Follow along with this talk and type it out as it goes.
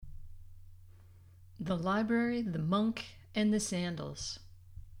The library, the monk, and the sandals.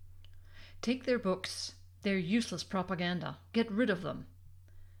 Take their books. They're useless propaganda. Get rid of them.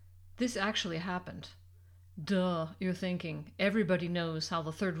 This actually happened. Duh, you're thinking. Everybody knows how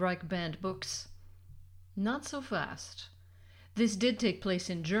the Third Reich banned books. Not so fast. This did take place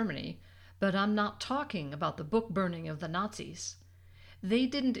in Germany, but I'm not talking about the book burning of the Nazis. They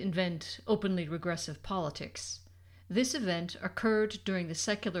didn't invent openly regressive politics. This event occurred during the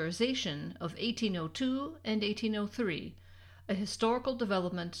secularization of 1802 and 1803, a historical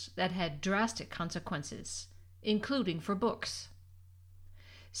development that had drastic consequences, including for books.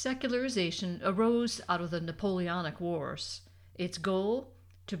 Secularization arose out of the Napoleonic Wars. Its goal?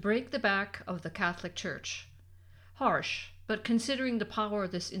 To break the back of the Catholic Church. Harsh, but considering the power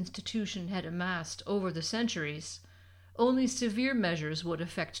this institution had amassed over the centuries, only severe measures would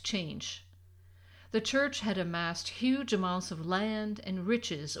effect change. The Church had amassed huge amounts of land and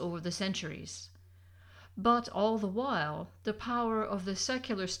riches over the centuries. But all the while, the power of the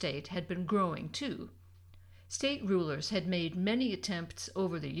secular state had been growing too. State rulers had made many attempts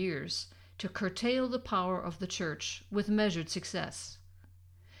over the years to curtail the power of the Church with measured success.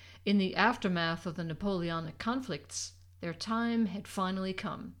 In the aftermath of the Napoleonic conflicts, their time had finally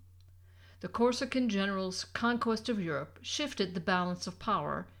come. The Corsican generals' conquest of Europe shifted the balance of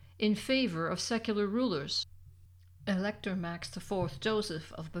power in favor of secular rulers. Elector Max IV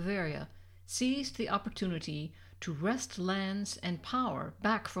Joseph of Bavaria seized the opportunity to wrest lands and power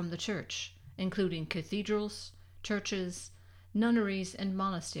back from the Church, including cathedrals, churches, nunneries, and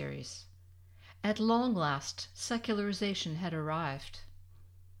monasteries. At long last, secularization had arrived.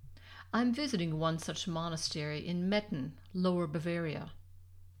 I'm visiting one such monastery in Metten, Lower Bavaria.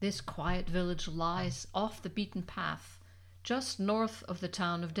 This quiet village lies off the beaten path, just north of the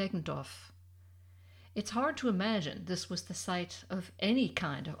town of Deggendorf. It's hard to imagine this was the site of any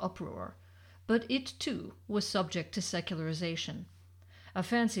kind of uproar, but it too was subject to secularization, a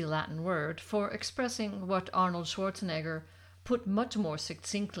fancy Latin word for expressing what Arnold Schwarzenegger put much more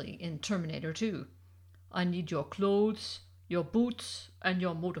succinctly in Terminator 2. I need your clothes, your boots, and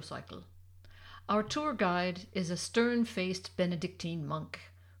your motorcycle. Our tour guide is a stern-faced Benedictine monk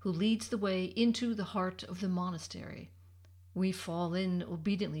who leads the way into the heart of the monastery. We fall in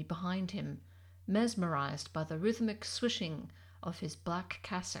obediently behind him, mesmerized by the rhythmic swishing of his black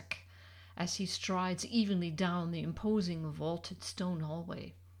cassock as he strides evenly down the imposing vaulted stone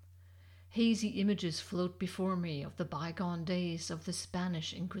hallway. Hazy images float before me of the bygone days of the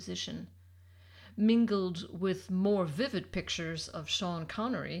Spanish Inquisition, mingled with more vivid pictures of Sean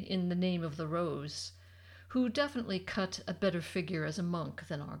Connery in The Name of the Rose, who definitely cut a better figure as a monk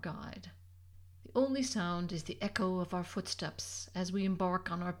than our guide. The only sound is the echo of our footsteps as we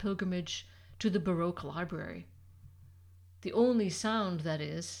embark on our pilgrimage to the Baroque library. The only sound, that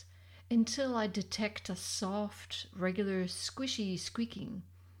is, until I detect a soft, regular, squishy squeaking.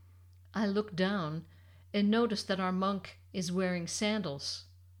 I look down and notice that our monk is wearing sandals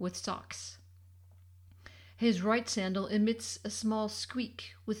with socks. His right sandal emits a small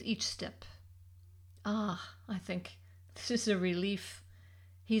squeak with each step. Ah, I think, this is a relief.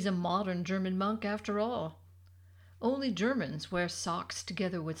 He's a modern German monk after all. Only Germans wear socks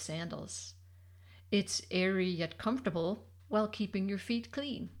together with sandals. It's airy yet comfortable while keeping your feet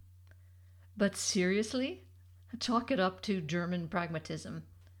clean. But seriously? Chalk it up to German pragmatism.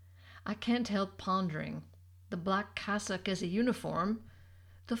 I can't help pondering. The black cassock as a uniform,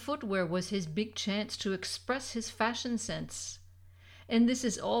 the footwear was his big chance to express his fashion sense. And this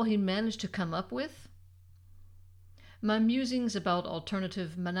is all he managed to come up with? My musings about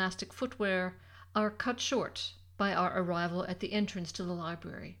alternative monastic footwear are cut short by our arrival at the entrance to the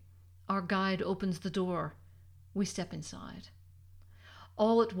library. Our guide opens the door. We step inside.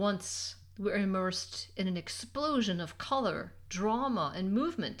 All at once, we're immersed in an explosion of color, drama, and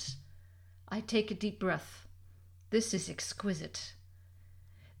movement. I take a deep breath. This is exquisite.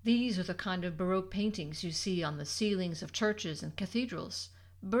 These are the kind of Baroque paintings you see on the ceilings of churches and cathedrals,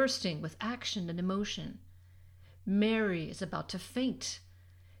 bursting with action and emotion. Mary is about to faint.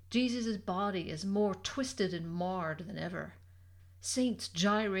 Jesus' body is more twisted and marred than ever. Saints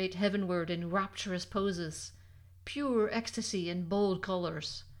gyrate heavenward in rapturous poses, pure ecstasy in bold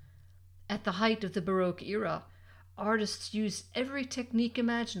colors. At the height of the Baroque era, artists used every technique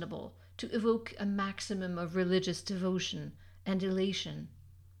imaginable to evoke a maximum of religious devotion and elation.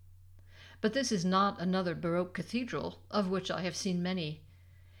 But this is not another Baroque cathedral, of which I have seen many.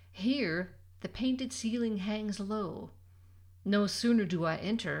 Here, the painted ceiling hangs low. No sooner do I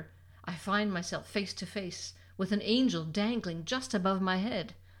enter, I find myself face to face with an angel dangling just above my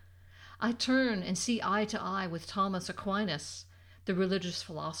head. I turn and see eye to eye with Thomas Aquinas, the religious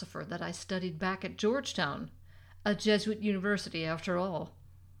philosopher that I studied back at Georgetown, a Jesuit university after all.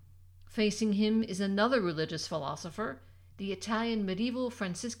 Facing him is another religious philosopher, the Italian medieval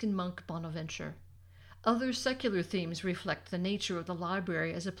Franciscan monk Bonaventure. Other secular themes reflect the nature of the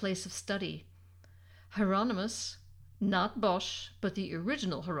library as a place of study. Hieronymus, not Bosch, but the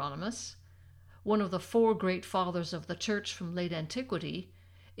original Hieronymus, one of the four great fathers of the Church from late antiquity,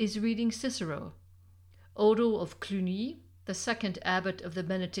 is reading Cicero. Odo of Cluny, the second abbot of the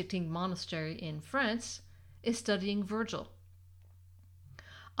Benedictine monastery in France, is studying Virgil.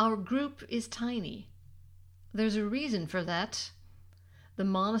 Our group is tiny. There's a reason for that. The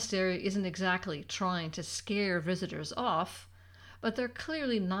monastery isn't exactly trying to scare visitors off, but they're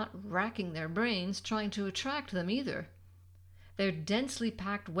clearly not racking their brains trying to attract them either. Their densely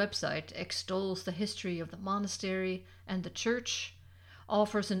packed website extols the history of the monastery and the church,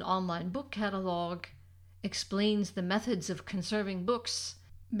 offers an online book catalog, explains the methods of conserving books,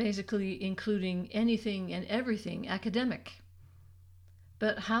 basically including anything and everything academic.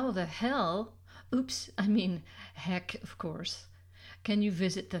 But how the hell, heck, of course, can you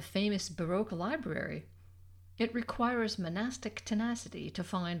visit the famous Baroque library? It requires monastic tenacity to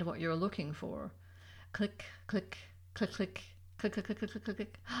find what you're looking for. Click, click, click, click, click, click, click, click, click,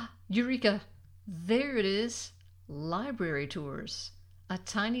 click. Eureka! There it is. Library tours. A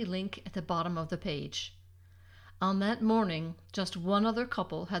tiny link at the bottom of the page. On that morning, just one other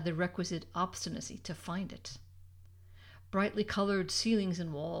couple had the requisite obstinacy to find it. Brightly colored ceilings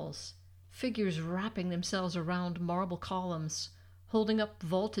and walls, figures wrapping themselves around marble columns, holding up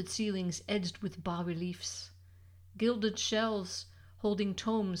vaulted ceilings edged with bas-reliefs, gilded shelves holding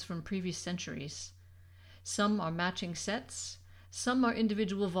tomes from previous centuries. Some are matching sets, some are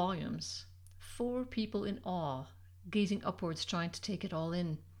individual volumes. 4 people in awe, gazing upwards trying to take it all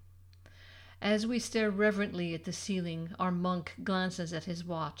in. As we stare reverently at the ceiling, our monk glances at his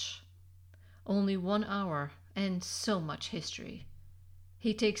watch. Only 1 hour, and so much history.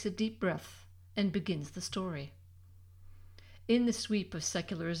 He takes a deep breath and begins the story. In the sweep of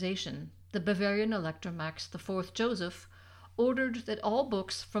secularization, the Bavarian Elector Max IV Joseph ordered that all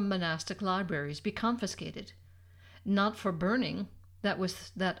books from monastic libraries be confiscated. Not for burning, that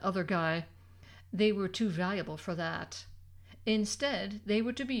was that other guy. They were too valuable for that. Instead, they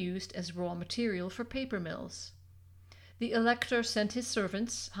were to be used as raw material for paper mills. The Elector sent his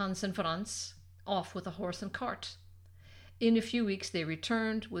servants, Hans and Franz, off with a horse and cart. In a few weeks they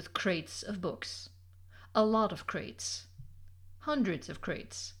returned with crates of books. A lot of crates. Hundreds of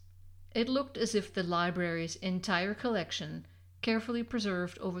crates. It looked as if the library's entire collection, carefully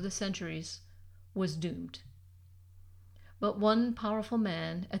preserved over the centuries, was doomed. But one powerful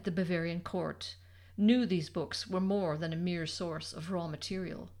man at the Bavarian court knew these books were more than a mere source of raw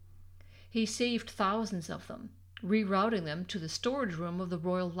material. He saved thousands of them, rerouting them to the storage room of the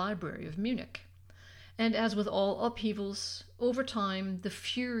Royal Library of Munich. And as with all upheavals, over time the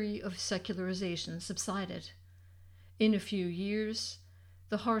fury of secularization subsided. In a few years,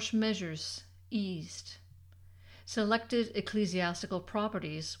 the harsh measures eased. Selected ecclesiastical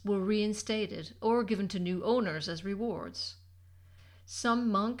properties were reinstated or given to new owners as rewards.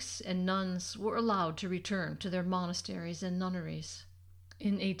 Some monks and nuns were allowed to return to their monasteries and nunneries.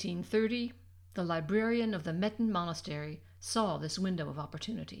 In 1830, the librarian of the Metten monastery saw this window of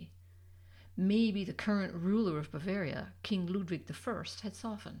opportunity. Maybe the current ruler of Bavaria, King Ludwig I, had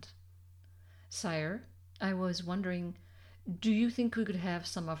softened. "Sire, I was wondering, do you think we could have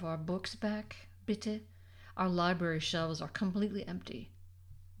some of our books back, bitte? Our library shelves are completely empty."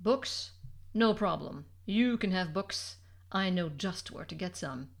 "Books? No problem. You can have books. I know just where to get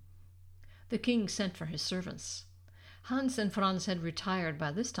some." The king sent for his servants. Hans and Franz had retired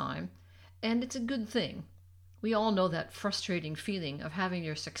by this time, and it's a good thing. We all know that frustrating feeling of having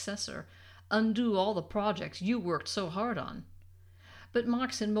your successor undo all the projects you worked so hard on. But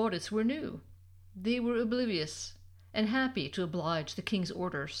Max and Moritz were new. They were oblivious and happy to oblige the king's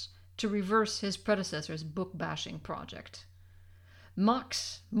orders to reverse his predecessor's book-bashing project.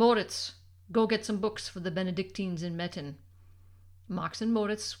 "Max, Moritz, go get some books for the Benedictines in Metten." Max and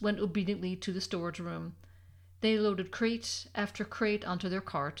Moritz went obediently to the storage room. They loaded crate after crate onto their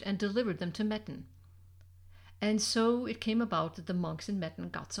cart and delivered them to Metten. And so it came about that the monks in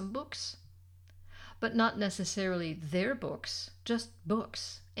Metten got some books. But not necessarily their books, just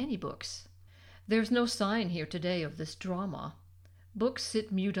books, any books. There's no sign here today of this drama. Books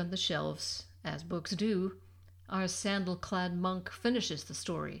sit mute on the shelves, as books do. Our sandal-clad monk finishes the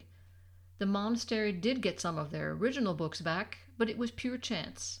story. The monastery did get some of their original books back, but it was pure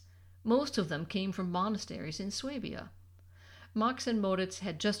chance. Most of them came from monasteries in Swabia. Max and Moritz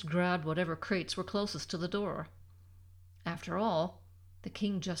had just grabbed whatever crates were closest to the door. After all, the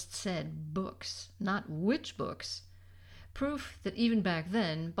king just said books, not which books. Proof that even back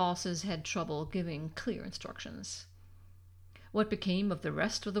then, bosses had trouble giving clear instructions. What became of the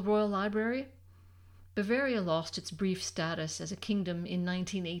rest of the Royal Library? Bavaria lost its brief status as a kingdom in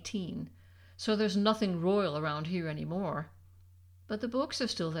 1918, so there's nothing royal around here anymore. But the books are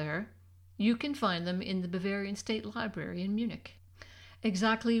still there. You can find them in the Bavarian State Library in Munich.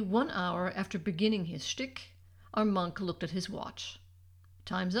 Exactly 1 hour after beginning his shtick, our monk looked at his watch.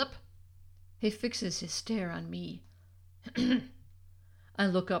 Time's up. He fixes his stare on me. I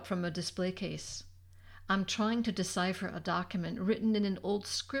look up from a display case. I'm trying to decipher a document written in an old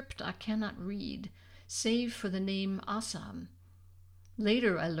script I cannot read, save for the name Assam.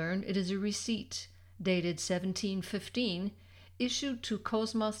 Later I learn it is a receipt, dated 1715, issued to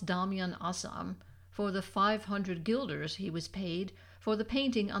Cosmas Damian Assam for the 500 guilders he was paid for the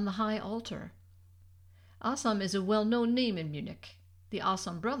painting on the high altar. Assam is a well-known name in Munich. The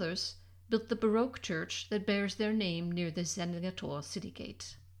Assam brothers built the Baroque church that bears their name near the Sengator city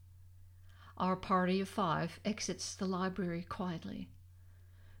gate. Our party of 5 exits the library quietly.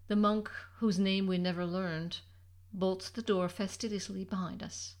 The monk, whose name we never learned, bolts the door fastidiously behind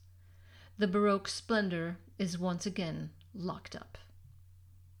us. The Baroque splendor is once again locked up.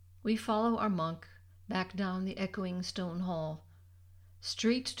 We follow our monk back down the echoing stone hall,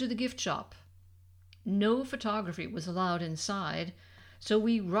 straight to the gift shop. No photography was allowed inside, so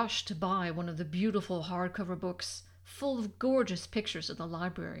we rushed to buy one of the beautiful hardcover books full of gorgeous pictures of the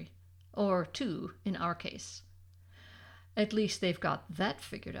library, or 2 in our case. At least they've got that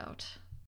figured out.